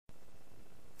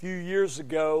few years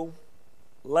ago,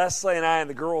 Leslie and I and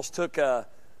the girls took a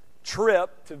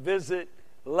trip to visit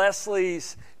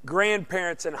Leslie's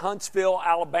grandparents in Huntsville,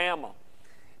 Alabama.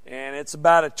 And it's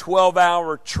about a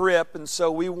 12-hour trip, and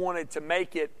so we wanted to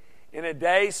make it in a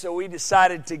day, so we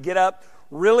decided to get up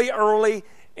really early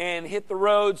and hit the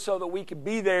road so that we could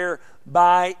be there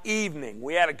by evening.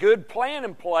 We had a good plan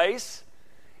in place,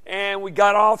 and we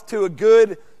got off to a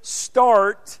good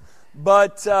start,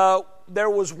 but there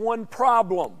was one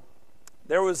problem.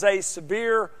 There was a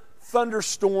severe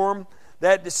thunderstorm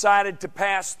that decided to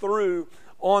pass through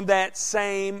on that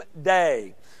same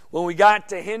day. When we got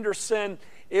to Henderson,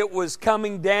 it was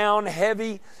coming down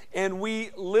heavy, and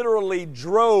we literally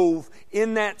drove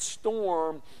in that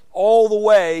storm all the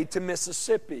way to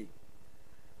Mississippi.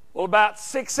 Well, about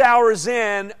 6 hours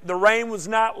in, the rain was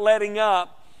not letting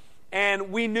up,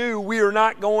 and we knew we were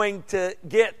not going to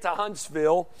get to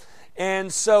Huntsville.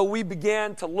 And so we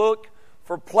began to look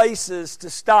for places to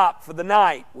stop for the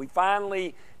night. We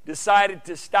finally decided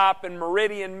to stop in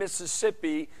Meridian,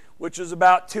 Mississippi, which was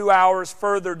about 2 hours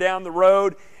further down the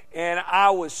road. And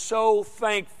I was so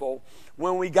thankful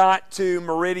when we got to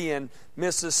Meridian,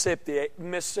 Mississippi.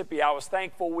 I was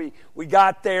thankful we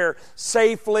got there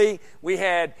safely. We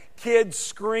had kids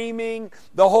screaming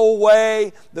the whole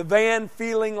way, the van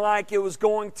feeling like it was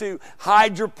going to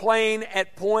hydroplane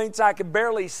at points. I could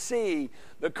barely see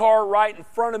the car right in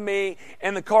front of me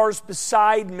and the cars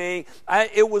beside me.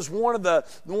 It was one of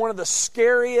the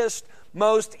scariest,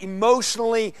 most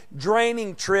emotionally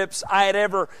draining trips I had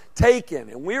ever taken.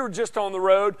 And we were just on the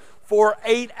road for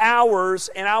 8 hours,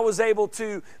 and I was able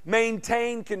to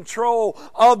maintain control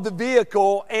of the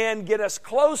vehicle and get us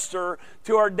closer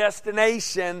to our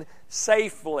destination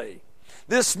safely.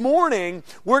 This morning,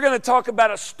 we're going to talk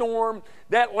about a storm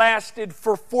that lasted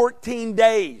for 14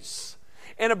 days.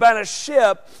 And about a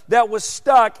ship that was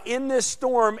stuck in this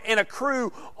storm and a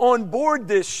crew on board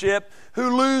this ship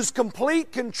who lose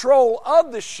complete control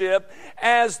of the ship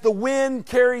as the wind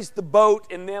carries the boat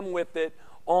and them with it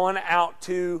on out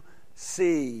to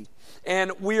sea.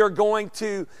 And we are going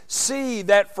to see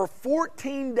that for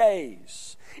 14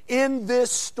 days in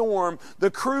this storm, the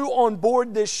crew on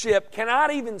board this ship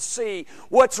cannot even see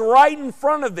what's right in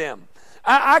front of them.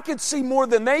 I could see more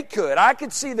than they could. I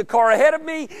could see the car ahead of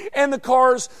me and the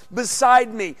cars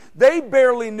beside me. They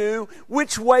barely knew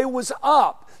which way was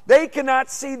up. They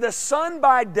cannot see the sun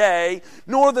by day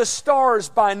nor the stars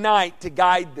by night to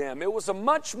guide them. It was a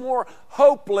much more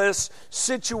hopeless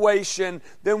situation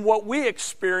than what we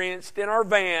experienced in our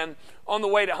van on the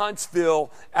way to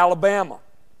Huntsville, Alabama.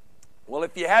 Well,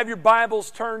 if you have your Bibles,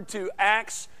 turn to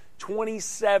Acts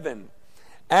 27.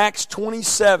 Acts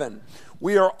 27.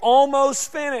 We are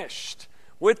almost finished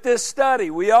with this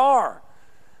study. We are.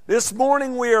 This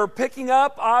morning we are picking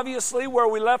up, obviously, where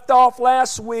we left off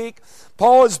last week.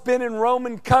 Paul has been in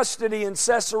Roman custody in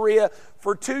Caesarea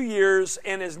for 2 years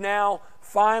and is now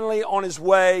finally on his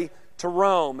way to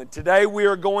Rome. And today we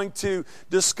are going to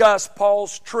discuss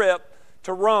Paul's trip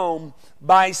to Rome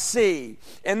by sea.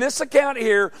 And this account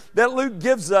here that Luke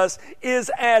gives us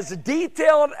is as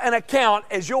detailed an account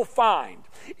as you'll find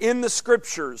in the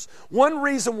Scriptures. One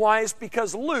reason why is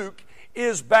because Luke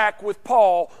is back with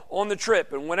Paul on the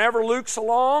trip. And whenever Luke's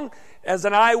along as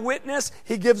an eyewitness,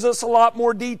 he gives us a lot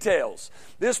more details.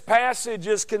 This passage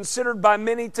is considered by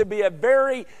many to be a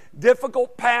very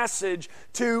difficult passage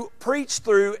to preach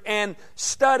through and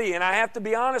study. And I have to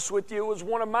be honest with you, it was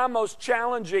one of my most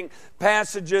challenging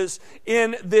passages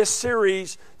in this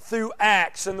series through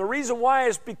Acts. And the reason why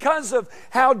is because of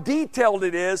how detailed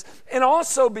it is, and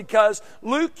also because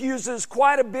Luke uses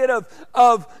quite a bit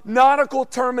of nautical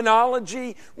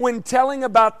terminology when telling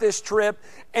about this trip,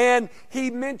 and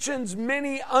he mentions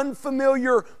many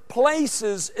unfamiliar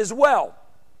places as well,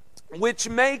 which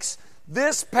makes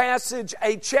this passage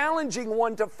a challenging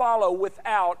one to follow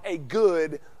without a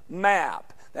good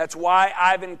map. That's why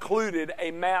I've included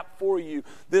a map for you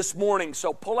this morning.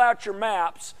 So pull out your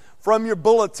maps from your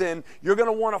bulletin. You're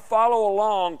going to want to follow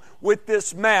along with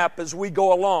this map as we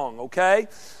go along, okay?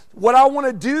 What I want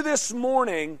to do this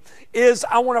morning is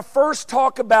I want to first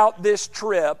talk about this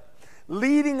trip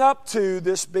leading up to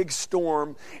this big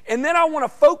storm, and then I want to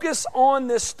focus on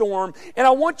this storm, and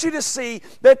I want you to see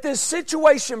that this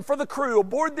situation for the crew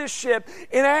aboard this ship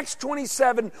in Acts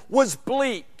 27 was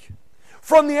bleak.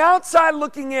 From the outside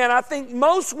looking in, I think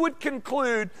most would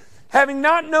conclude, having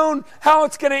not known how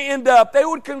it's going to end up, they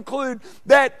would conclude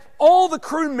that all the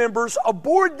crew members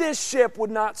aboard this ship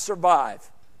would not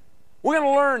survive. We're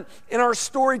going to learn in our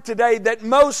story today that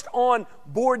most on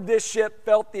board this ship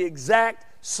felt the exact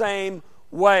same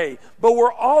way. But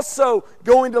we're also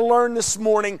going to learn this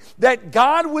morning that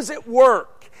God was at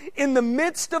work in the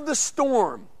midst of the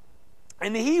storm.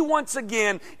 And He once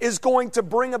again is going to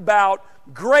bring about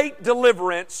great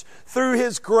deliverance through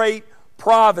His great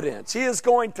providence. He is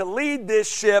going to lead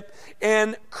this ship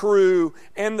and crew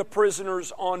and the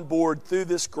prisoners on board through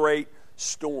this great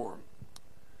storm.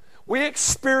 We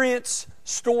experience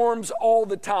storms all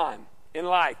the time in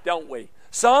life, don't we?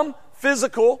 Some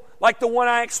physical, like the one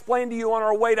I explained to you on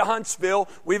our way to Huntsville.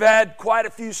 We've had quite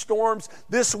a few storms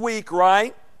this week,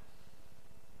 right?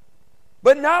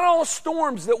 But not all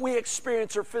storms that we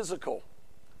experience are physical.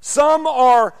 Some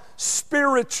are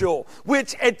spiritual,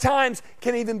 which at times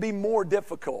can even be more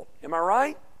difficult. Am I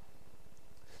right?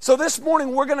 So this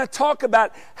morning we're going to talk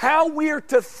about how we are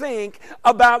to think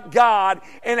about God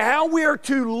and how we are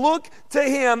to look to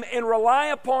Him and rely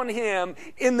upon Him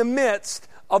in the midst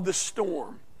of the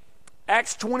storm.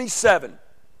 Acts 27.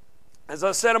 As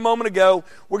I said a moment ago,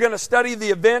 we're going to study the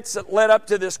events that led up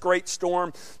to this great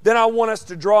storm. Then I want us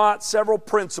to draw out several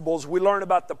principles. We learn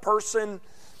about the person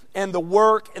and the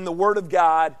work and the Word of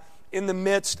God in the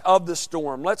midst of the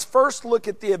storm. Let's first look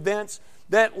at the events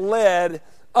that led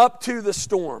up to the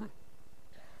storm.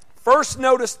 First,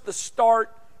 notice the start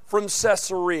from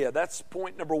Caesarea. That's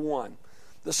point number one.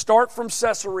 The start from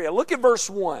Caesarea. Look at verse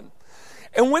 1.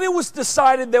 And when it was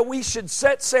decided that we should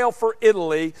set sail for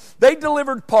Italy, they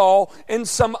delivered Paul and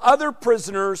some other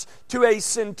prisoners to a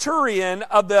centurion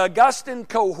of the Augustan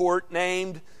cohort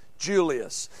named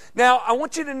Julius. Now, I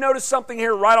want you to notice something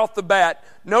here right off the bat.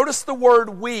 Notice the word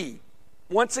we.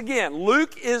 Once again,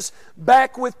 Luke is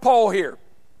back with Paul here.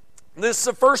 This is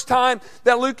the first time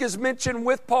that Luke is mentioned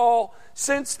with Paul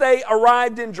since they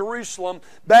arrived in Jerusalem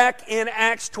back in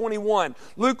Acts 21.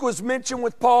 Luke was mentioned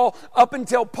with Paul up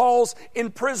until Paul's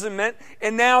imprisonment,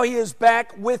 and now he is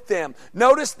back with them.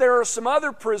 Notice there are some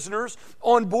other prisoners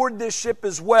on board this ship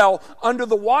as well, under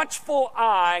the watchful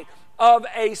eye of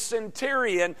a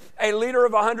centurion, a leader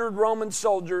of 100 Roman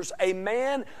soldiers, a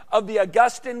man of the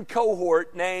Augustan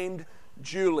cohort named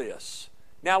Julius.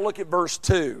 Now look at verse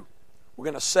 2. We're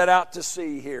going to set out to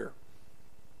sea here.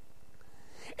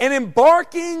 And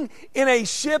embarking in a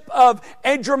ship of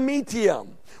Adramyttium,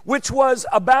 which was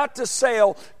about to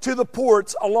sail to the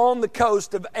ports along the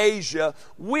coast of Asia,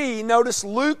 we, notice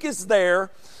Luke is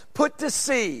there, put to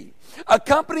sea,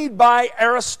 accompanied by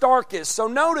Aristarchus. So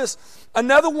notice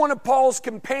another one of Paul's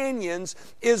companions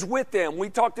is with them. We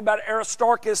talked about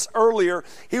Aristarchus earlier.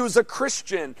 He was a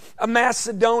Christian, a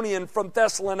Macedonian from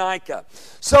Thessalonica.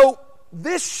 So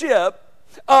this ship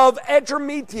of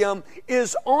Adramyttium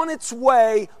is on its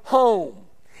way home.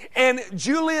 And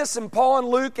Julius and Paul and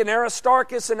Luke and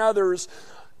Aristarchus and others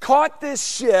caught this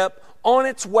ship on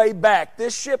its way back.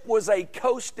 This ship was a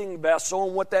coasting vessel,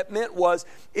 and what that meant was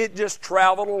it just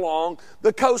traveled along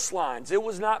the coastlines. It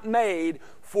was not made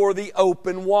for the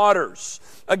open waters.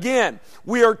 Again,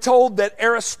 we are told that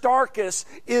Aristarchus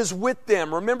is with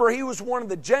them. Remember, he was one of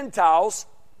the Gentiles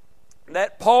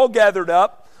that Paul gathered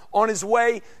up on his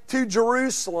way to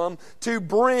Jerusalem to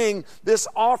bring this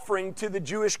offering to the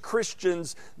Jewish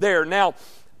Christians there. Now,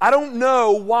 I don't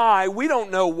know why, we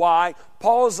don't know why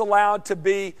Paul is allowed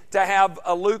to have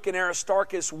Luke and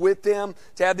Aristarchus with him,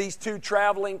 to have these two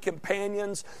traveling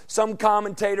companions. Some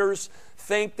commentators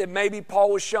think that maybe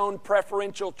Paul was shown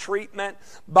preferential treatment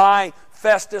by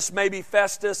Festus. Maybe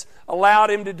Festus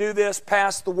allowed him to do this,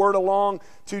 pass the word along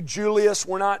to Julius.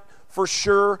 We're not for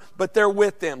sure, but they're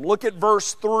with them. Look at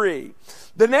verse 3.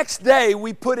 The next day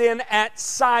we put in at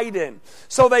Sidon.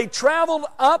 So they traveled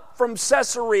up from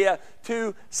Caesarea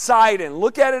to Sidon.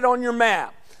 Look at it on your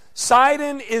map.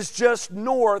 Sidon is just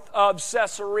north of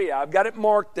Caesarea. I've got it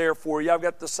marked there for you. I've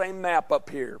got the same map up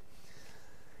here.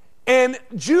 And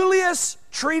Julius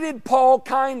treated Paul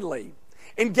kindly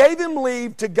and gave him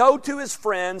leave to go to his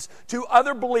friends, to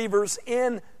other believers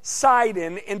in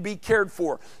Sidon, and be cared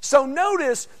for. So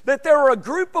notice that there are a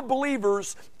group of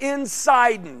believers in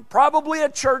Sidon, probably a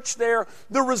church there,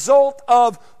 the result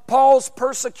of Paul's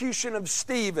persecution of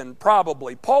Stephen,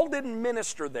 probably. Paul didn't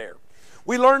minister there.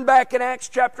 We learn back in Acts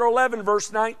chapter 11,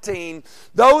 verse 19,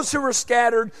 those who were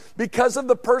scattered because of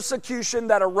the persecution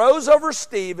that arose over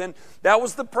Stephen, that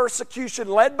was the persecution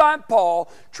led by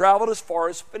Paul, traveled as far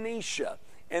as Phoenicia.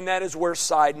 And that is where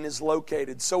Sidon is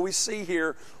located. So we see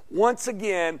here, once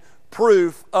again,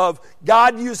 proof of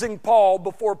God using Paul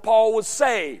before Paul was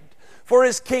saved for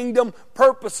His kingdom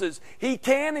purposes. He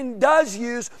can and does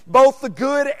use both the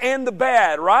good and the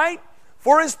bad, right?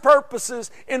 For His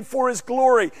purposes and for His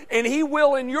glory. And He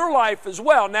will in your life as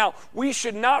well. Now, we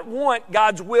should not want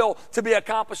God's will to be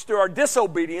accomplished through our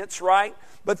disobedience, right?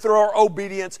 But through our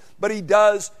obedience. But He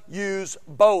does use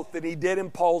both, and He did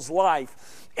in Paul's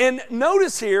life. And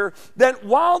notice here that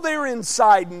while they're in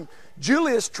Sidon,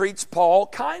 Julius treats Paul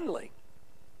kindly.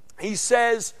 He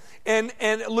says, and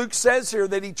Luke says here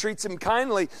that he treats him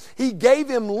kindly. He gave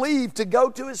him leave to go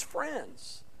to his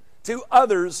friends, to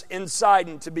others inside,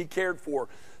 and to be cared for.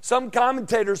 Some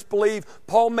commentators believe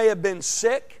Paul may have been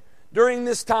sick during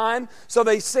this time, so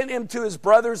they sent him to his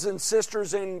brothers and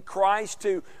sisters in Christ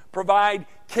to provide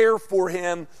care for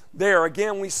him there.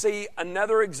 Again, we see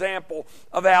another example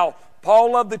of how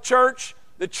Paul loved the church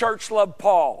loved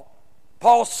Paul.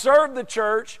 Paul served the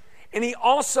church, and he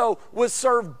also was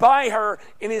served by her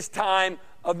in his time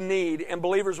of need. And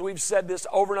believers, we've said this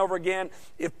over and over again.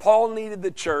 If Paul needed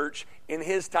the church in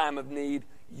his time of need,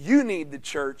 you need the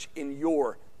church in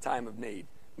your time of need.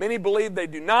 Many believe they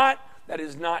do not. That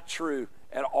is not true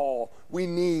at all. We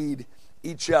need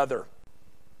each other.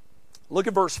 Look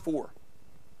at verse 4.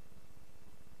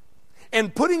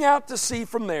 And putting out to sea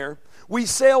from there, we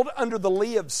sailed under the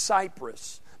lee of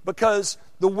Cyprus because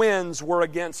the winds were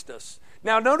against us.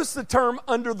 Now notice the term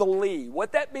under the lee.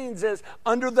 What that means is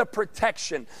under the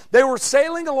protection. They were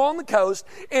sailing along the coast,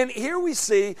 and here we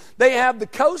see they have the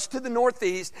coast to the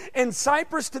northeast and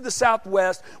Cyprus to the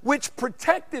southwest, which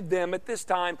protected them at this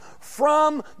time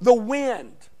from the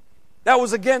wind that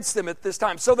was against them at this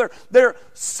time. So they're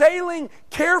sailing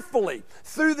carefully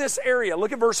through this area.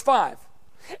 Look at verse 5.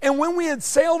 And when we had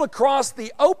sailed across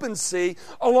the open sea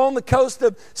along the coast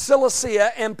of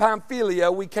Cilicia and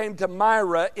Pamphylia, we came to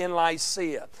Myra in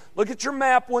Lycia. Look at your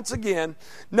map once again.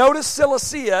 Notice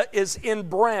Cilicia is in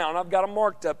brown. I've got it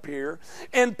marked up here.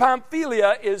 And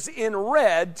Pamphylia is in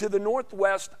red to the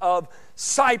northwest of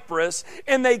Cyprus.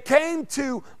 And they came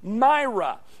to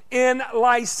Myra in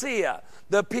Lycia,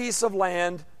 the piece of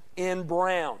land in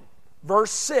brown.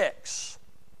 Verse 6.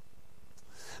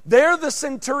 There the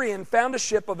centurion found a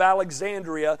ship of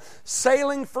Alexandria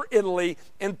sailing for Italy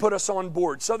and put us on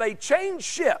board. So they changed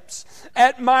ships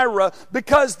at Myra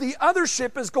because the other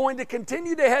ship is going to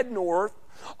continue to head north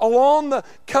along the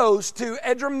coast to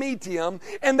Adramyttium,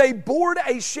 and they board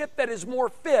a ship that is more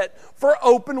fit for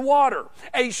open water.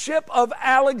 A ship of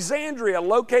Alexandria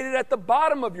located at the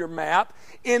bottom of your map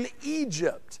in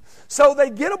Egypt. So they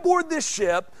get aboard this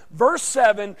ship. Verse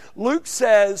 7, Luke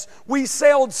says, we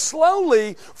sailed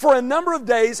slowly for a number of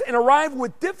days and arrived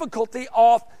with difficulty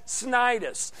off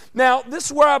Cnidus. Now, this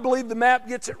is where I believe the map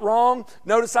gets it wrong.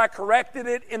 Notice I corrected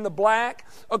it in the black.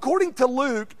 According to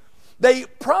Luke, they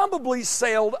probably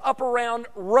sailed up around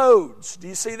Rhodes. Do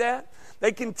you see that?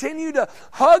 They continue to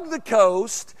hug the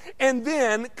coast and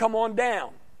then come on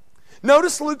down.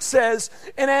 Notice Luke says,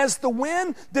 and as the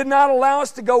wind did not allow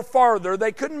us to go farther,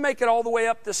 they couldn't make it all the way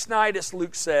up to Cnidus,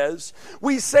 Luke says,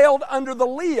 we sailed under the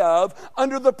lee of,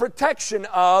 under the protection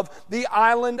of, the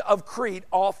island of Crete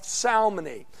off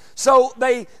Salmone. So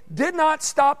they did not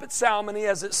stop at Salmone,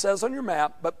 as it says on your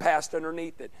map, but passed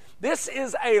underneath it. This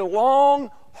is a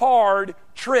long, hard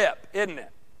trip, isn't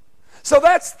it? So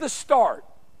that's the start.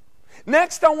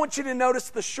 Next, I want you to notice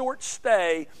the short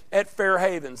stay at Fair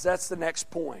Havens. That's the next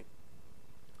point.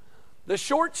 The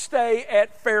short stay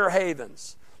at Fair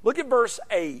Havens. Look at verse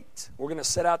 8. We're going to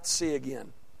set out to sea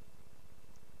again.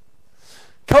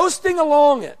 Coasting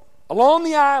along it, along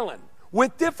the island,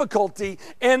 with difficulty,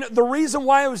 and the reason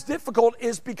why it was difficult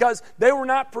is because they were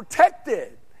not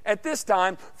protected at this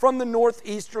time from the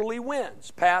northeasterly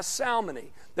winds past Salmone.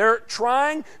 They're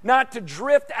trying not to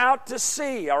drift out to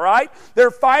sea, all right? They're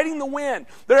fighting the wind.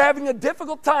 They're having a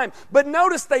difficult time. But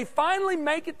notice they finally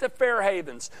make it to Fair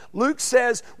Havens. Luke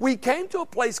says, we came to a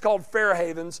place called Fair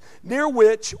Havens, near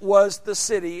which was the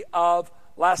city of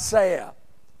Lasea.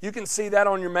 You can see that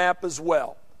on your map as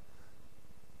well.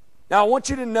 Now I want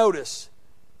you to notice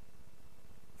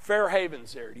Fair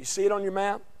Havens there. Do you see it on your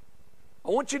map? I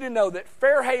want you to know that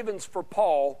Fair Havens for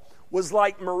Paul was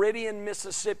like Meridian,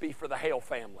 Mississippi for the Hale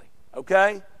family,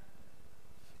 okay?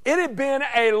 It had been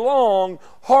a long,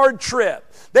 hard trip.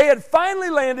 They had finally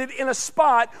landed in a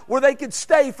spot where they could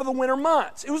stay for the winter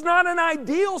months. It was not an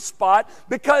ideal spot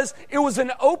because it was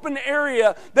an open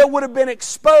area that would have been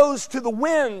exposed to the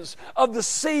winds of the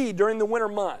sea during the winter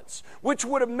months, which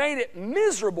would have made it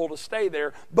miserable to stay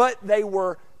there, but they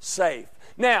were safe.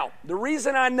 Now, the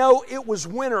reason I know it was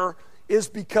winter is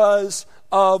because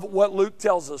of what Luke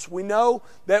tells us. We know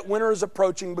that winter is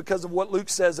approaching because of what Luke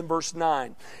says in verse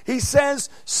 9. He says,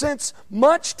 since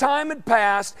much time had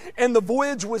passed and the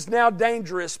voyage was now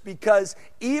dangerous because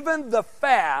even the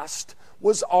fast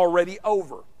was already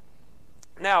over.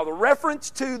 Now, the reference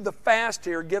to the fast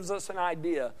here gives us an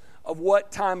idea of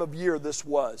what time of year this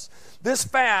was. This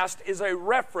fast is a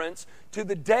reference to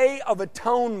the Day of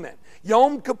Atonement,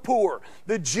 Yom Kippur,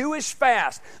 the Jewish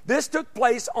fast. This took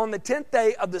place on the 10th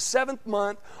day of the 7th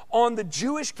month on the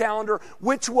Jewish calendar,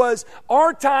 which was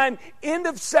our time, end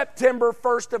of September,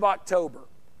 1st of October.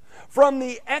 From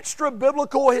the extra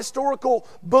biblical historical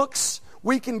books,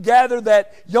 we can gather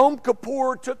that Yom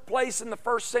Kippur took place in the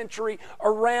first century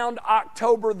around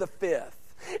October the 5th.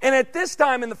 And at this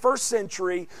time in the first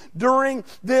century, during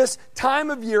this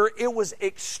time of year, it was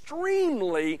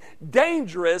extremely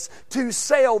dangerous to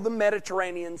sail the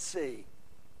Mediterranean Sea.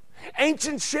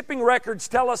 Ancient shipping records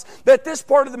tell us that this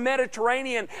part of the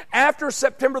Mediterranean after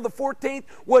September the 14th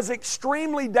was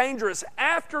extremely dangerous.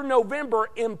 After November,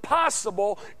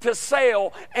 impossible to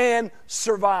sail and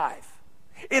survive.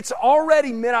 It's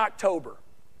already mid-October.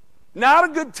 Not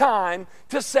a good time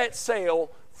to set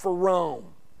sail for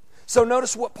Rome. So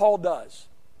notice what Paul does.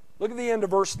 Look at the end of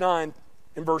verse 9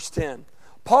 and verse 10.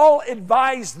 Paul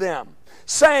advised them,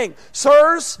 saying,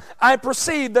 "Sirs, I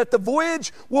perceive that the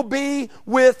voyage will be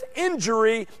with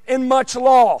injury and much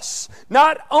loss,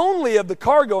 not only of the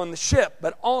cargo and the ship,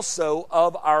 but also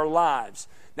of our lives."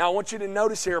 Now, I want you to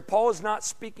notice here, Paul is not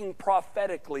speaking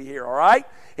prophetically here, all right?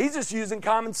 He's just using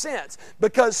common sense.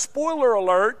 Because, spoiler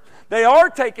alert, they are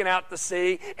taken out to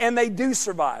sea and they do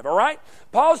survive, all right?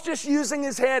 Paul's just using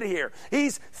his head here.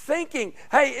 He's thinking,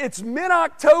 hey, it's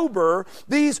mid-October.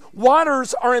 These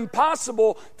waters are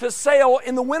impossible to sail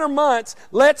in the winter months.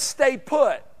 Let's stay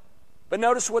put. But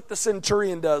notice what the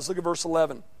centurion does. Look at verse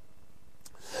 11.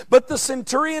 But the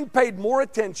centurion paid more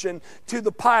attention to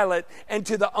the pilot and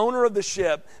to the owner of the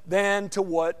ship than to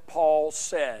what Paul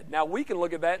said. Now, we can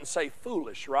look at that and say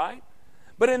foolish, right?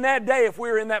 But in that day, if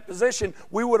we were in that position,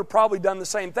 we would have probably done the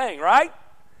same thing, right?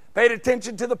 Paid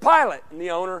attention to the pilot and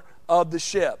the owner of the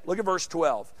ship. Look at verse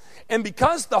 12. And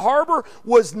because the harbor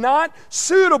was not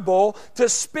suitable to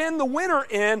spend the winter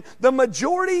in, the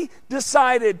majority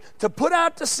decided to put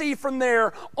out to sea from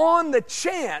there on the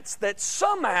chance that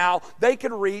somehow they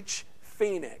could reach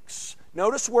Phoenix.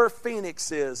 Notice where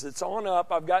Phoenix is. It's on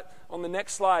up. I've got on the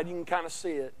next slide, you can kind of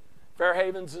see it.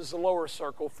 Fairhavens is the lower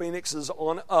circle. Phoenix is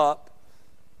on up.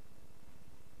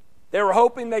 They were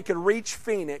hoping they could reach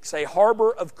Phoenix, a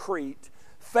harbor of Crete,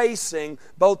 facing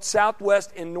both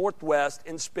southwest and northwest,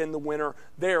 and spend the winter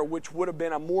there, which would have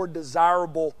been a more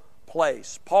desirable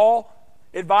place. Paul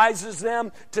advises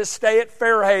them to stay at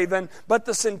Fairhaven, but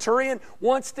the centurion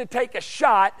wants to take a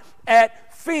shot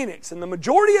at Phoenix, and the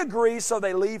majority agrees, so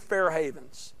they leave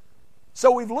Fairhavens.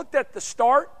 So we've looked at the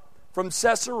start from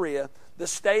Caesarea, the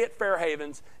stay at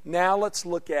Fairhavens. Now let's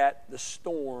look at the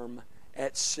storm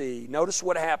at sea. Notice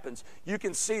what happens. You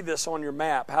can see this on your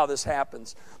map, how this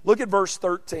happens. Look at verse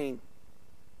 13.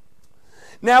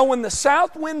 Now when the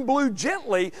south wind blew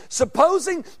gently,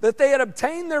 supposing that they had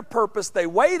obtained their purpose, they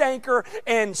weighed anchor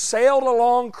and sailed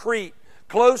along Crete,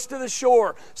 close to the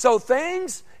shore. So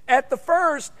things at the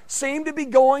first seem to be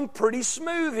going pretty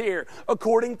smooth here,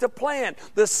 according to plan.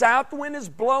 The south wind is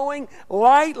blowing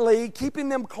lightly, keeping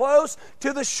them close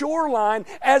to the shoreline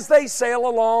as they sail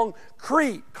along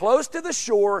Crete, close to the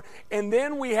shore. And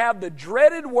then we have the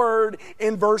dreaded word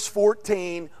in verse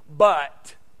 14,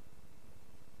 but.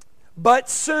 But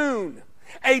soon,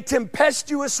 a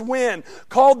tempestuous wind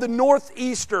called the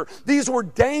northeaster. These were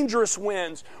dangerous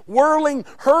winds, whirling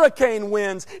hurricane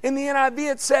winds. In the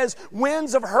NIV it says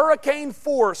winds of hurricane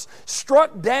force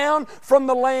struck down from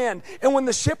the land. And when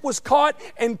the ship was caught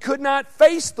and could not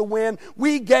face the wind,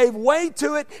 we gave way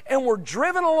to it and were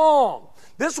driven along.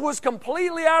 This was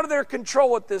completely out of their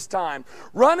control at this time.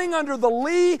 Running under the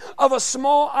lee of a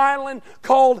small island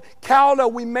called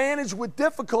Cauda, we managed with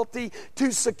difficulty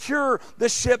to secure the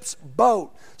ship's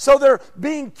boat. So they're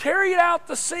being carried out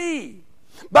to sea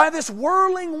by this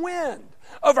whirling wind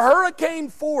of hurricane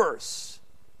force.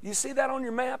 You see that on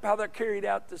your map, how they're carried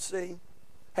out to sea?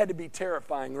 Had to be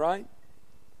terrifying, right?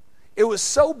 It was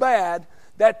so bad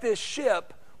that this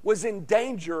ship was in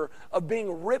danger of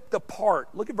being ripped apart.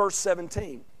 Look at verse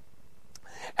 17.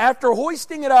 After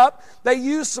hoisting it up, they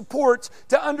used supports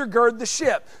to undergird the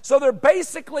ship. So they're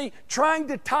basically trying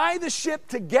to tie the ship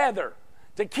together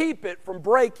to keep it from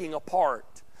breaking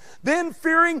apart. Then,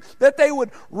 fearing that they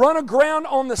would run aground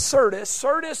on the Syrtis.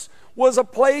 Syrtis was a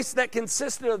place that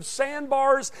consisted of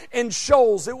sandbars and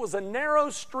shoals. It was a narrow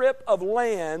strip of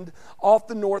land off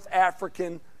the North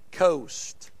African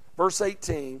coast. Verse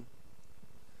 18.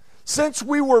 Since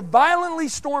we were violently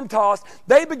storm-tossed,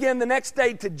 they began the next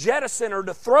day to jettison or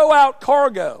to throw out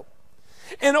cargo.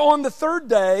 And on the third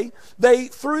day, they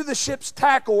threw the ship's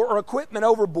tackle or equipment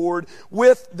overboard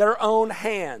with their own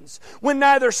hands. When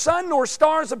neither sun nor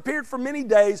stars appeared for many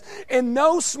days, and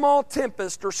no small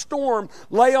tempest or storm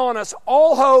lay on us,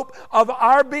 all hope of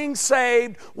our being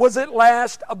saved was at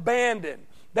last abandoned.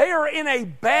 They are in a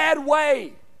bad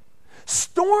way.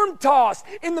 Storm-tossed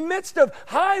in the midst of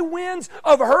high winds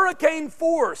of hurricane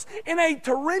force, in a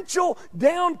torrential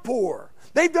downpour.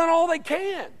 They've done all they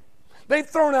can. They've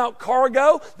thrown out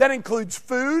cargo that includes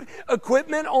food,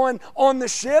 equipment on the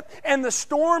ship, and the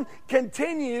storm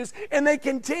continues, and they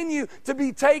continue to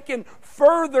be taken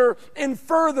further and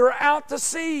further out to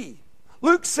sea.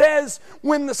 Luke says,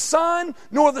 when the sun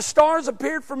nor the stars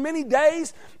appeared for many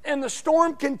days, and the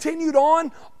storm continued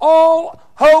on, all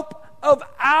hope of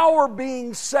our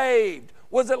being saved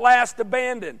was at last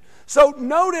abandoned. So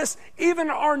notice, even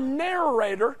our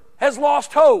narrator has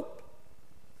lost hope.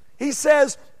 He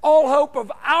says, all hope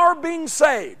of our being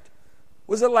saved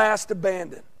was at last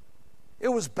abandoned. It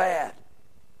was bad.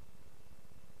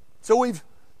 So we've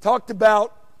talked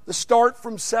about the start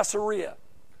from Caesarea,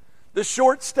 the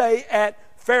short stay at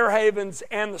Fair Havens,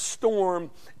 and the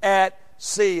storm at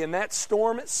sea. And that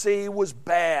storm at sea was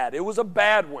bad. It was a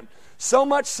bad one. So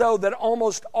much so that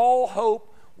almost all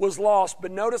hope was lost.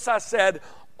 But notice I said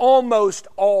almost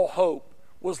all hope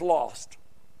was lost.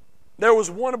 There was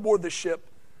one aboard the ship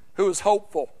who was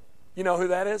hopeful. You know who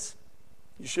that is?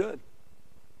 You should.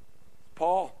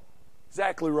 Paul.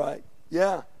 Exactly right.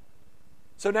 Yeah.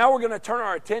 So now we're going to turn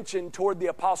our attention toward the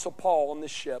Apostle Paul on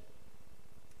this ship.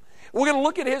 We're going to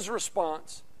look at his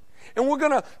response. And we're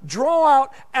going to draw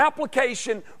out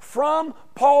application from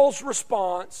Paul's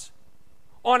response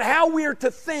on how we are to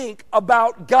think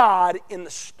about God in the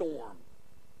storm.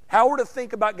 How we're to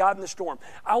think about God in the storm.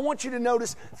 I want you to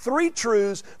notice three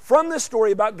truths from this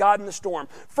story about God in the storm.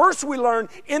 First, we learn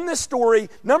in this story,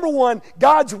 number one,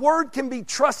 God's word can be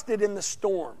trusted in the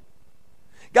storm.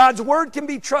 God's word can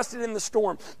be trusted in the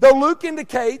storm. Though Luke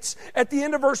indicates at the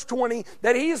end of verse 20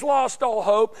 that he's lost all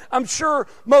hope, I'm sure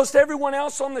most everyone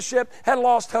else on the ship had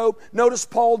lost hope. Notice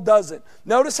Paul doesn't.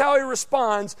 Notice how he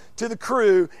responds to the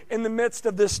crew in the midst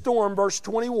of this storm. Verse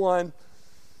 21.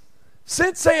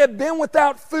 Since they had been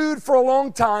without food for a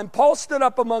long time, Paul stood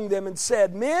up among them and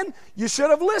said, Men, you should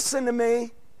have listened to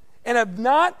me and have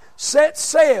not set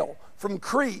sail from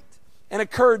Crete and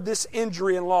incurred this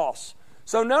injury and loss.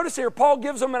 So notice here, Paul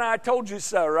gives them an I told you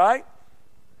so, right?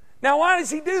 Now, why does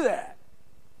he do that?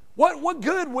 What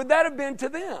good would that have been to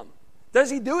them? Does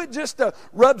he do it just to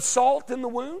rub salt in the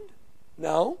wound?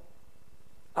 No.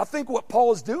 I think what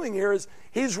Paul is doing here is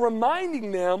he's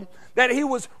reminding them that he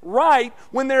was right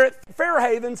when they're at Fair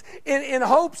Havens in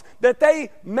hopes that they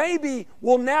maybe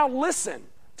will now listen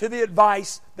to the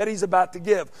advice that he's about to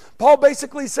give. Paul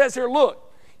basically says here,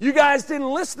 look, you guys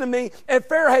didn't listen to me at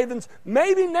Fair Havens.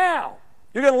 Maybe now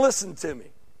you're going to listen to me.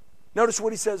 Notice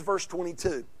what he says, verse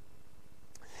 22.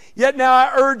 Yet now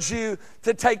I urge you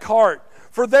to take heart,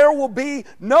 for there will be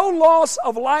no loss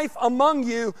of life among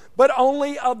you, but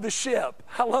only of the ship.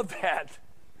 I love that.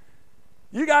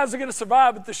 You guys are going to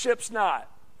survive, but the ship's not.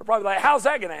 We're probably like, how's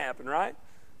that going to happen, right?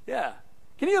 Yeah.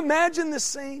 Can you imagine this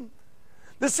scene?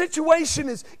 The situation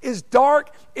is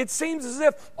dark. It seems as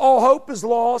if all hope is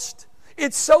lost.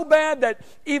 It's so bad that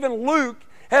even Luke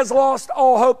has lost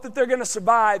all hope that they're going to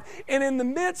survive. And in the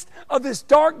midst of this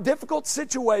dark, difficult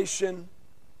situation,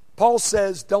 Paul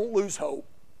says, don't lose hope.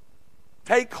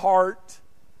 Take heart,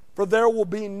 for there will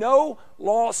be no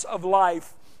loss of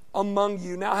life among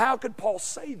you. Now, how could Paul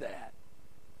say that?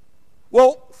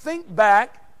 Well, think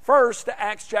back first to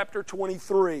Acts chapter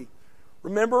 23.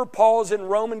 Remember, Paul's in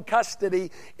Roman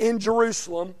custody in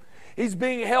Jerusalem. He's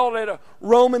being held at a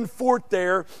Roman fort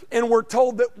there, and we're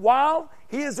told that while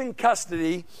he is in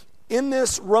custody in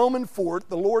this Roman fort,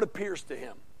 the Lord appears to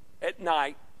him at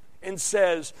night and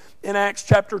says in Acts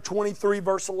chapter 23,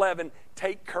 verse 11,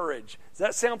 take courage. Does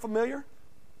that sound familiar?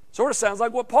 Sort of sounds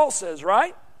like what Paul says,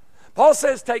 right? Paul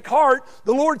says, take heart.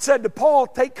 The Lord said to Paul,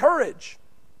 take courage.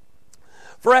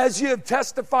 For as you have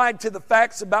testified to the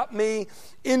facts about me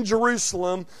in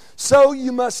Jerusalem, so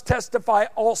you must testify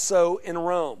also in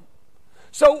Rome.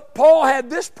 So Paul had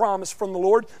this promise from the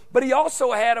Lord, but he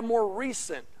also had a more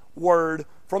recent word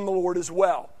from the Lord as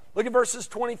well. Look at verses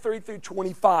 23 through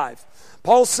 25.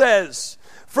 Paul says,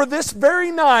 for this very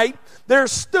night there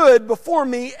stood before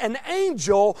me an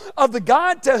angel of the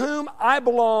God to whom I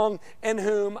belong and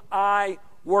whom I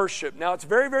worship. Now it's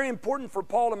very, very important for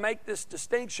Paul to make this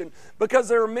distinction because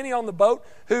there were many on the boat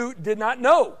who did not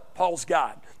know Paul's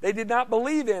God. They did not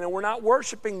believe in and were not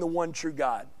worshiping the one true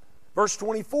God. Verse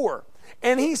 24,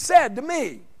 and he said to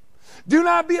me, Do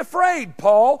not be afraid,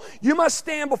 Paul. You must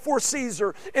stand before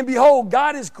Caesar, and behold,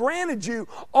 God has granted you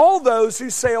all those who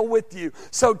sail with you.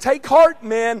 So take heart,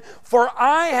 men, for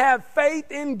I have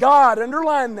faith in God.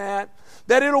 Underline that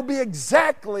it'll be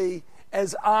exactly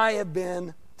as I have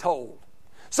been told.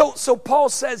 So Paul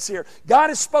says here, God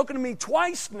has spoken to me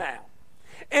twice now.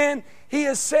 And He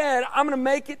has said, I'm going to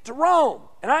make it to Rome.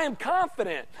 And I am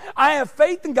confident. I have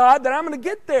faith in God that I'm going to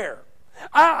get there.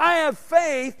 I have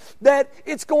faith that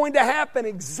it's going to happen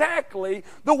exactly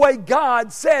the way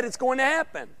God said it's going to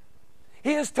happen.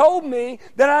 He has told me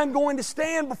that I'm going to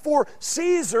stand before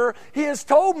Caesar. He has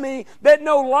told me that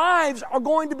no lives are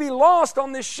going to be lost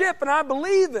on this ship, and I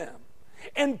believe Him.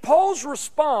 And Paul's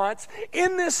response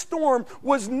in this storm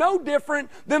was no different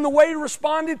than the way he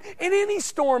responded in any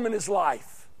storm in his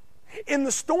life. In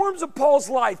the storms of Paul's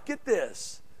life, get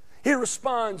this, he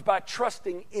responds by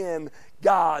trusting in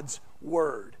God's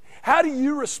Word. How do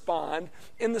you respond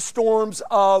in the storms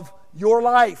of your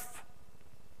life?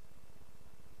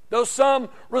 Though some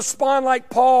respond like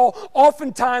Paul,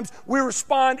 oftentimes we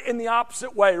respond in the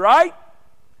opposite way, right?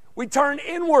 We turn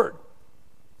inward.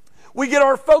 We get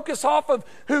our focus off of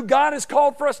who God has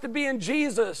called for us to be in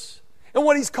Jesus and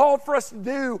what He's called for us to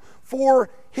do for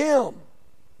Him.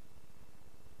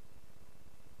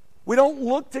 We don't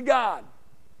look to God.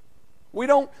 We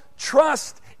don't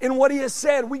trust in what He has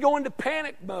said. We go into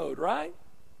panic mode, right?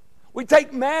 We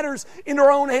take matters into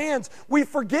our own hands. We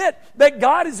forget that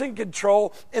God is in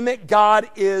control and that God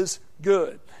is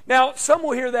good. Now, some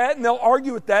will hear that and they'll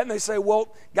argue with that and they say,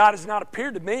 well, God has not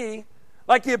appeared to me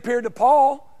like He appeared to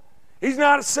Paul. He's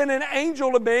not sent an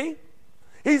angel to me.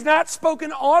 He's not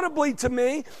spoken audibly to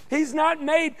me. He's not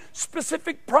made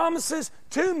specific promises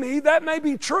to me. That may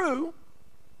be true.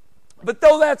 But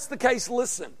though that's the case,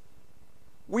 listen.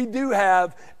 We do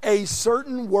have a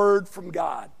certain word from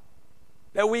God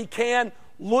that we can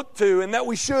look to and that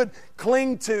we should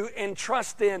cling to and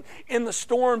trust in the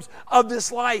storms of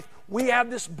this life. We have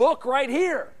this book right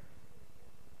here.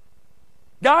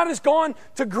 God has gone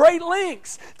to great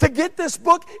lengths to get this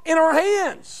book in our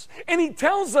hands. And He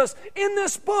tells us in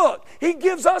this book, He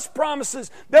gives us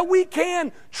promises that we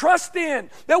can trust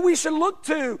in, that we should look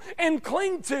to and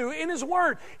cling to in His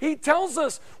Word. He tells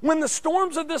us when the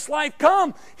storms of this life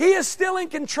come, He is still in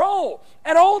control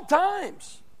at all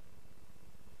times.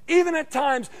 Even at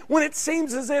times when it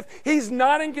seems as if He's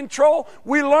not in control,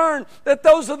 we learn that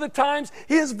those are the times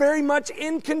He is very much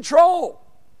in control.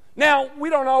 Now, we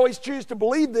don't always choose to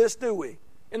believe this, do we?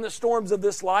 In the storms of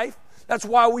this life. That's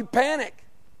why we panic.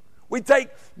 We take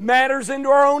matters into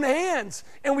our own hands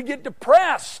and we get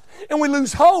depressed and we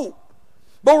lose hope.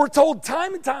 But we're told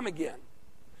time and time again,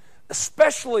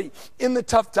 especially in the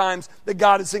tough times, that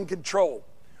God is in control.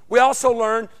 We also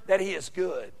learn that He is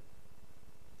good.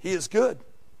 He is good.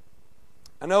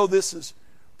 I know this is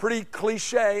pretty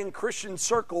cliche in Christian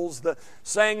circles, the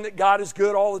saying that God is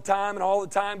good all the time and all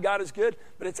the time God is good,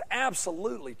 but it's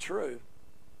absolutely true.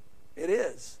 It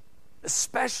is,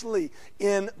 especially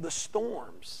in the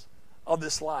storms of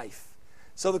this life.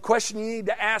 So the question you need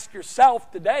to ask yourself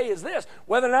today is this: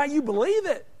 whether or not you believe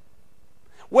it.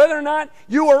 Whether or not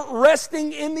you are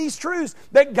resting in these truths,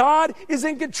 that God is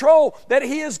in control, that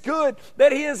He is good,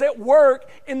 that He is at work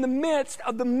in the midst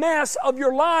of the mess of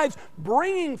your lives,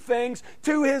 bringing things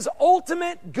to His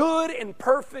ultimate good and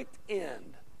perfect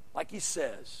end, like He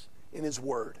says in His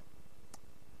Word.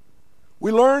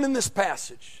 We learn in this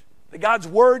passage that God's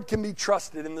Word can be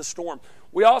trusted in the storm.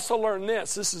 We also learn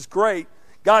this is great,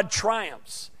 God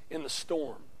triumphs in the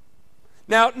storm.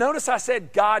 Now, notice I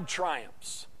said God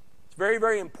triumphs. It's very,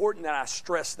 very important that I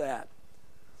stress that.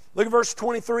 Look at verse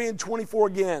 23 and 24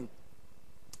 again.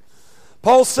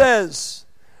 Paul says,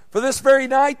 "For this very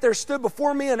night there stood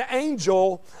before me an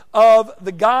angel of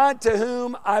the God to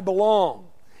whom I belong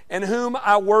and whom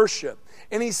I worship.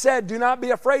 And he said, 'Do not be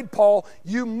afraid, Paul.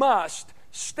 You must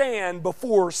stand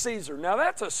before Caesar.'" Now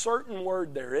that's a certain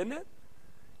word there, isn't it?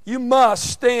 You must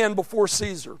stand before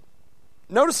Caesar.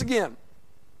 Notice again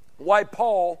why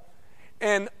Paul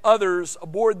and others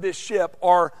aboard this ship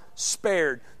are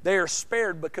spared. They are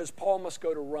spared because Paul must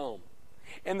go to Rome.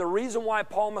 And the reason why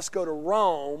Paul must go to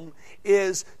Rome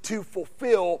is to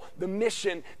fulfill the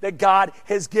mission that God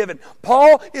has given.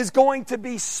 Paul is going to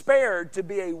be spared to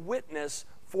be a witness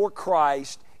for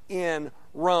Christ in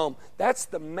Rome. That's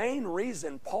the main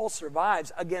reason Paul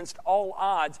survives against all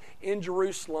odds in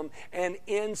Jerusalem and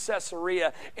in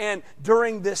Caesarea and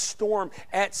during this storm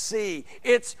at sea.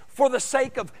 It's for the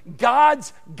sake of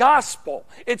God's gospel.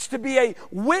 It's to be a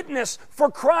witness for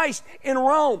Christ in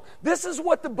Rome. This is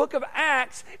what the book of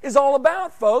Acts is all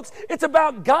about, folks. It's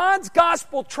about God's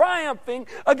gospel triumphing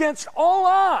against all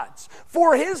odds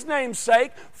for His name's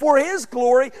sake, for His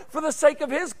glory, for the sake of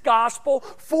His gospel,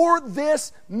 for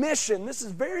this mission. This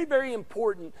is very, very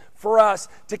important for us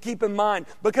to keep in mind,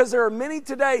 because there are many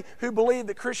today who believe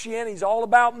that Christianity is all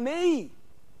about me.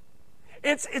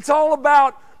 It's all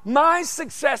about my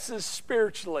successes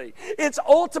spiritually. It's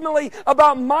ultimately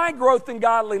about my growth in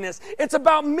godliness. It's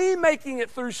about me making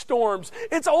it through storms.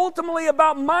 It's ultimately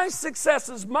about my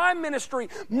successes, my ministry,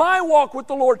 my walk with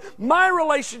the Lord, my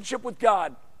relationship with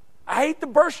God. I hate to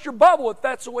burst your bubble if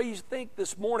that's the way you think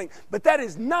this morning, but that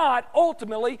is not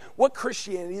ultimately what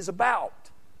Christianity is about.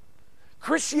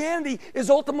 Christianity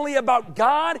is ultimately about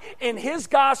God and His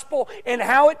gospel and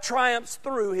how it triumphs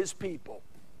through His people.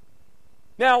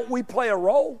 Now, we play a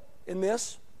role in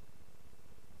this.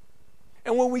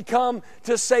 And when we come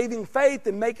to saving faith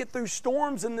and make it through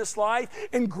storms in this life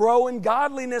and grow in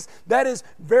godliness, that is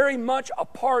very much a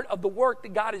part of the work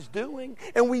that God is doing.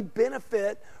 And we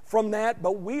benefit from that,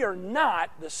 but we are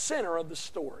not the center of the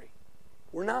story.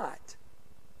 We're not.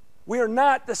 We are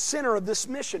not the center of this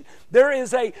mission. There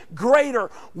is a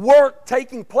greater work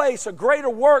taking place, a greater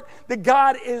work that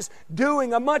God is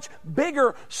doing, a much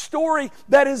bigger story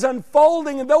that is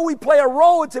unfolding. And though we play a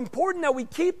role, it's important that we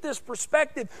keep this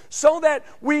perspective so that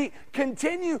we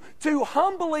continue to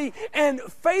humbly and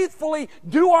faithfully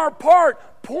do our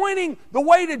part, pointing the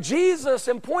way to Jesus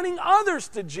and pointing others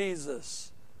to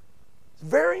Jesus. It's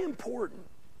very important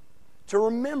to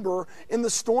remember in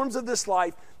the storms of this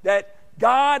life that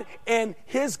God and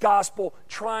His gospel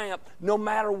triumph no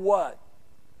matter what.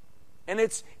 And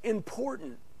it's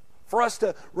important for us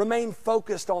to remain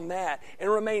focused on that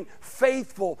and remain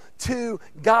faithful to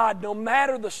God no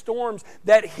matter the storms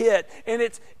that hit. And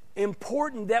it's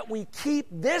important that we keep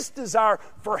this desire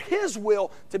for His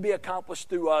will to be accomplished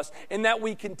through us, and that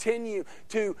we continue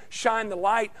to shine the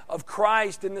light of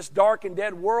Christ in this dark and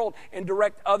dead world and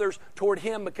direct others toward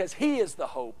Him, because He is the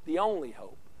hope, the only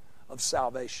hope of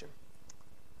salvation.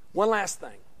 One last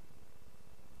thing.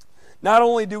 Not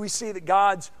only do we see that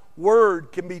God's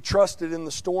Word can be trusted in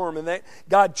the storm and that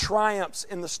God triumphs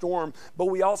in the storm, but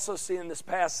we also see in this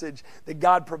passage that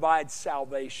God provides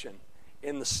salvation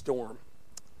in the storm.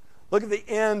 Look at the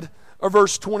end of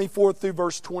verse 24 through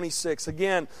verse 26.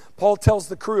 Again, Paul tells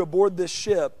the crew aboard this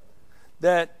ship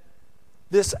that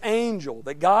this angel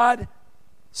that God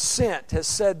sent has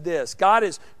said this. God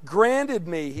has granted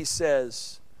me, he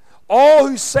says, all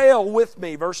who sail with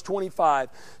me, verse 25.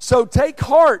 So take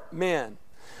heart, men,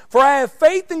 for I have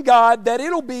faith in God that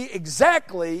it'll be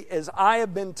exactly as I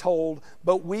have been told,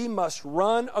 but we must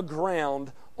run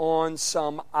aground on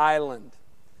some island.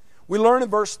 We learn in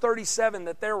verse 37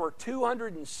 that there were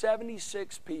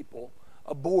 276 people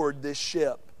aboard this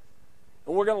ship.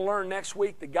 And we're going to learn next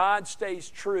week that God stays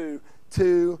true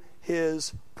to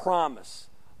His promise.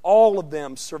 All of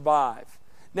them survive.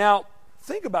 Now,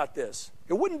 think about this.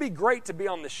 It wouldn't be great to be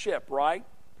on the ship, right?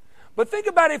 But think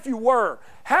about if you were.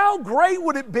 How great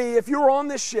would it be if you were on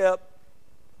this ship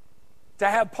to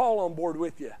have Paul on board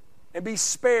with you and be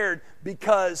spared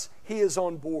because he is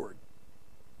on board?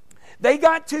 They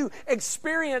got to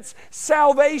experience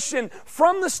salvation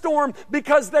from the storm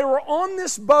because they were on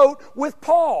this boat with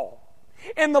Paul.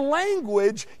 And the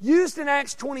language used in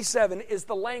Acts 27 is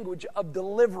the language of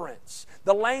deliverance,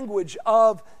 the language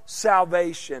of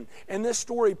salvation. And this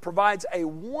story provides a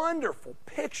wonderful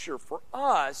picture for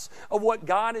us of what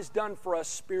God has done for us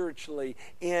spiritually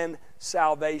in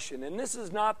salvation. And this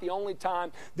is not the only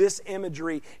time this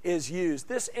imagery is used.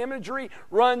 This imagery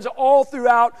runs all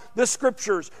throughout the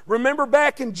Scriptures. Remember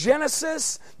back in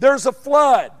Genesis, there's a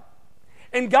flood.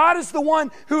 And God is the one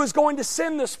who is going to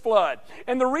send this flood.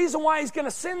 And the reason why He's going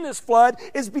to send this flood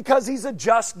is because He's a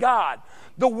just God.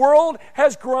 The world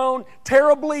has grown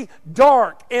terribly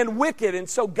dark and wicked, and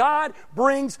so God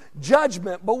brings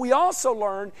judgment. But we also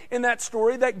learn in that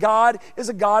story that God is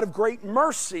a God of great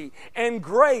mercy and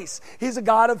grace. He's a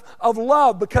God of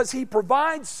love, because He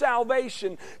provides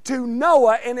salvation to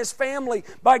Noah and his family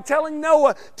by telling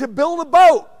Noah to build a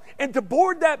boat and to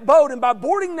board that boat. And by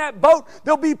boarding that boat,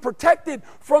 they'll be protected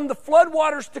from the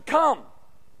floodwaters to come.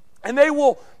 And they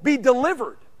will be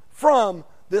delivered from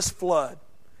this flood.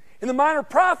 In the Minor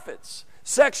Prophets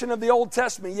section of the Old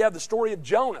Testament, you have the story of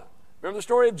Jonah. Remember the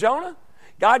story of Jonah?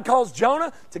 God calls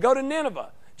Jonah to go to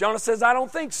Nineveh. Jonah says, I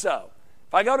don't think so.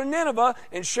 If I go to Nineveh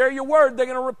and share your word, they're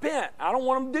going to repent. I don't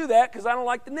want them to do that because I don't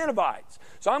like the Ninevites.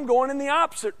 So I'm going in the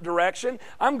opposite direction.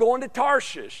 I'm going to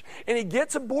Tarshish. And he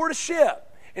gets aboard a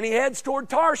ship and he heads toward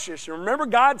Tarshish. And remember,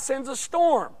 God sends a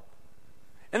storm.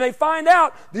 And they find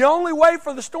out the only way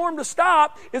for the storm to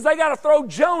stop is they got to throw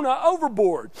Jonah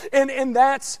overboard. And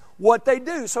that's what they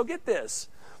do. So get this.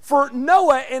 For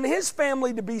Noah and his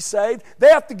family to be saved, they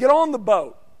have to get on the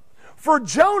boat. For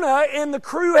Jonah and the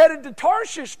crew headed to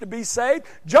Tarshish to be saved,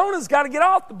 Jonah's got to get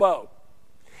off the boat.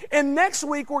 And next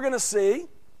week we're going to see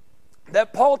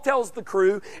that Paul tells the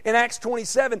crew in Acts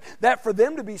 27 that for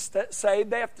them to be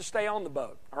saved, they have to stay on the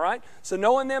boat. All right? So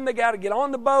Noah and them, they got to get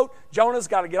on the boat. Jonah's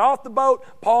got to get off the boat.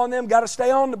 Paul and them got to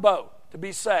stay on the boat to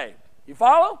be saved. You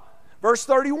follow? Verse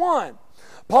 31.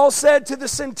 Paul said to the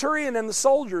centurion and the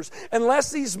soldiers, unless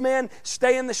these men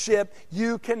stay in the ship,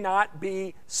 you cannot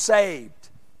be saved.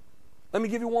 Let me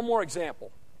give you one more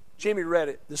example. Jimmy read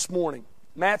it this morning.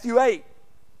 Matthew 8.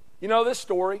 You know this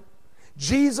story.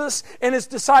 Jesus and his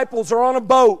disciples are on a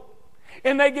boat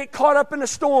and they get caught up in a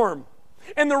storm.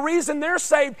 And the reason they're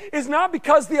saved is not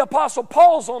because the Apostle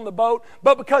Paul's on the boat,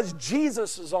 but because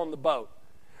Jesus is on the boat.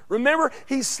 Remember,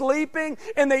 he's sleeping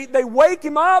and they wake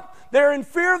him up. They're in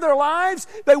fear of their lives.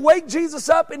 They wake Jesus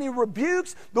up and he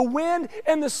rebukes the wind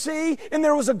and the sea, and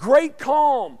there was a great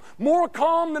calm, more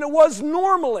calm than it was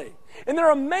normally. And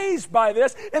they're amazed by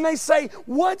this, and they say,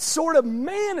 what sort of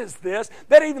man is this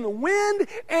that even the wind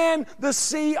and the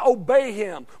sea obey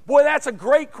him? Boy, that's a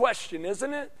great question,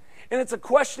 isn't it? And it's a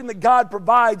question that God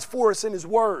provides for us in his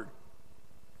word.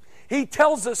 He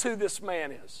tells us who this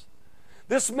man is.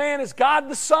 This man is God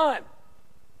the Son,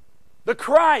 the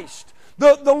Christ,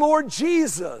 the Lord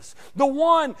Jesus, the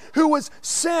one who was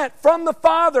sent from the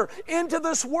Father into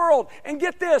this world. And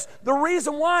get this, the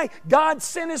reason why God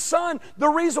sent his Son, the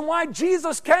reason why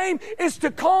Jesus came is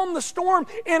to calm the storm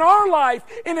in our life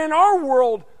and in our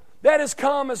world that has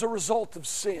come as a result of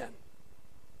sin.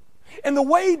 And the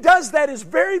way he does that is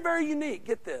very, very unique.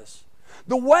 Get this.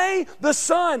 The way the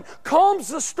Son calms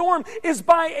the storm is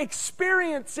by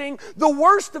experiencing the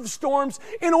worst of storms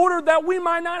in order that we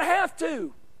might not have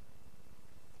to.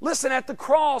 Listen, at the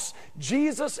cross,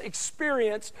 Jesus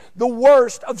experienced the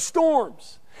worst of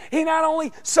storms. He not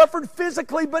only suffered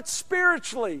physically, but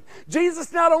spiritually.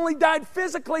 Jesus not only died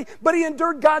physically, but he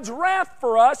endured God's wrath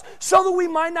for us so that we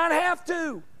might not have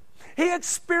to. He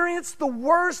experienced the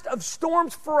worst of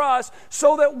storms for us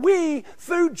so that we,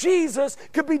 through Jesus,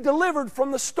 could be delivered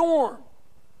from the storm.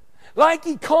 Like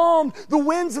he calmed the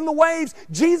winds and the waves,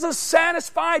 Jesus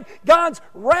satisfied God's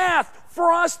wrath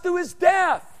for us through his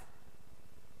death.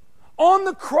 On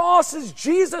the cross, as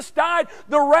Jesus died,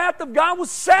 the wrath of God was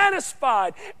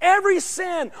satisfied. Every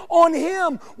sin on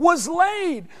him was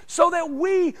laid so that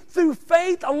we, through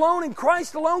faith alone in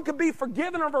Christ alone, could be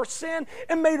forgiven of our sin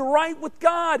and made right with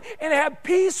God and have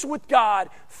peace with God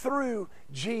through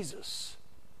Jesus.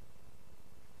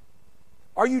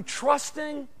 Are you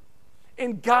trusting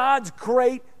in God's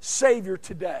great Savior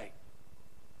today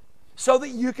so that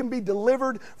you can be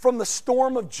delivered from the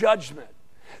storm of judgment?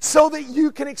 So that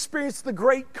you can experience the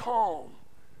great calm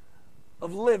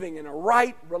of living in a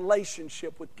right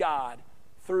relationship with God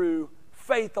through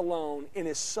faith alone in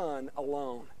his Son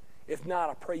alone. If not,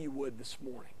 I pray you would this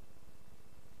morning.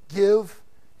 Give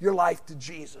your life to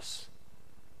Jesus.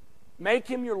 Make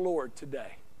him your Lord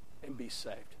today and be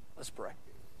saved. Let's pray.